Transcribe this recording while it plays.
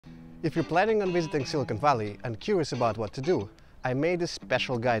If you're planning on visiting Silicon Valley and curious about what to do, I made a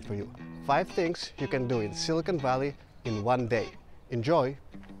special guide for you. 5 things you can do in Silicon Valley in one day. Enjoy!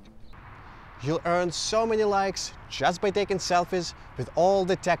 You'll earn so many likes just by taking selfies with all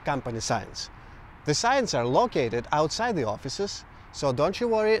the tech company signs. The signs are located outside the offices, so don't you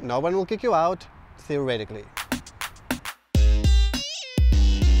worry, no one will kick you out, theoretically.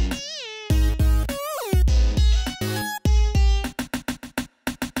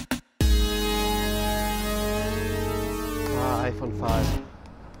 iPhone 5.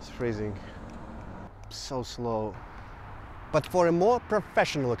 It's freezing. So slow. But for a more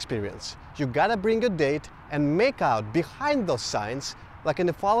professional experience, you gotta bring your date and make out behind those signs, like in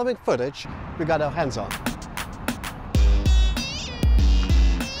the following footage we got our hands on.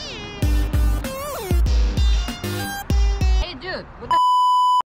 Hey dude, what the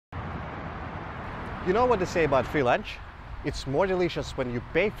You know what they say about free lunch? It's more delicious when you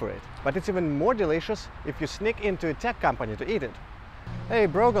pay for it, but it's even more delicious if you sneak into a tech company to eat it. Hey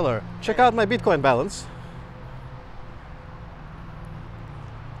Brogaler, check out my Bitcoin balance.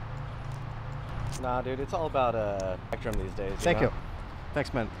 Nah, dude, it's all about spectrum these days. Thank you.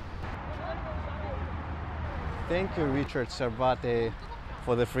 Thanks, man. Thank you, Richard Servate,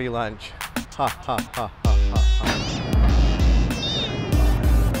 for the free lunch. Ha ha ha ha ha ha.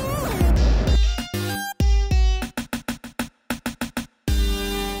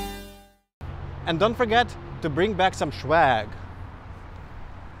 And don't forget to bring back some swag.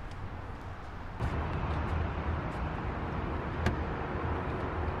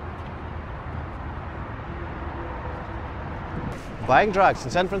 Buying drugs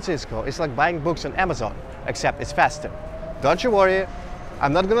in San Francisco is like buying books on Amazon, except it's faster. Don't you worry,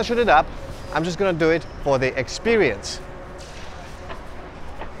 I'm not gonna shoot it up, I'm just gonna do it for the experience.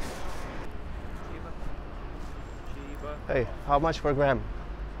 Hey, how much per gram?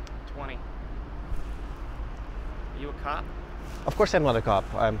 20. Are you a cop? Of course I'm not a cop,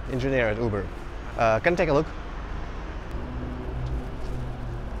 I'm engineer at Uber. Can I take a look?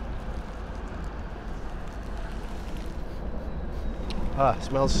 Ah,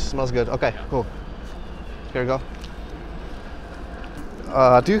 smells good. Okay, cool. Here we go.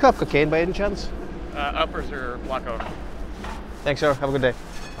 Do you have cocaine by any chance? Uppers or black oak? Thanks, sir. Have a good day.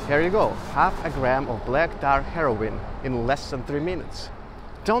 Here you go. 1/2 gram of black tar heroin in less than 3 minutes.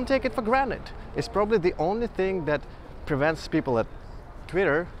 Don't take it for granted. It's probably the only thing that prevents people at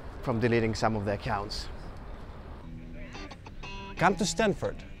Twitter from deleting some of their accounts. Come to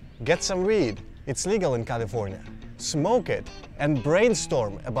Stanford. Get some weed. It's legal in California. Smoke it and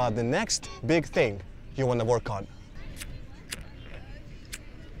brainstorm about the next big thing you want to work on.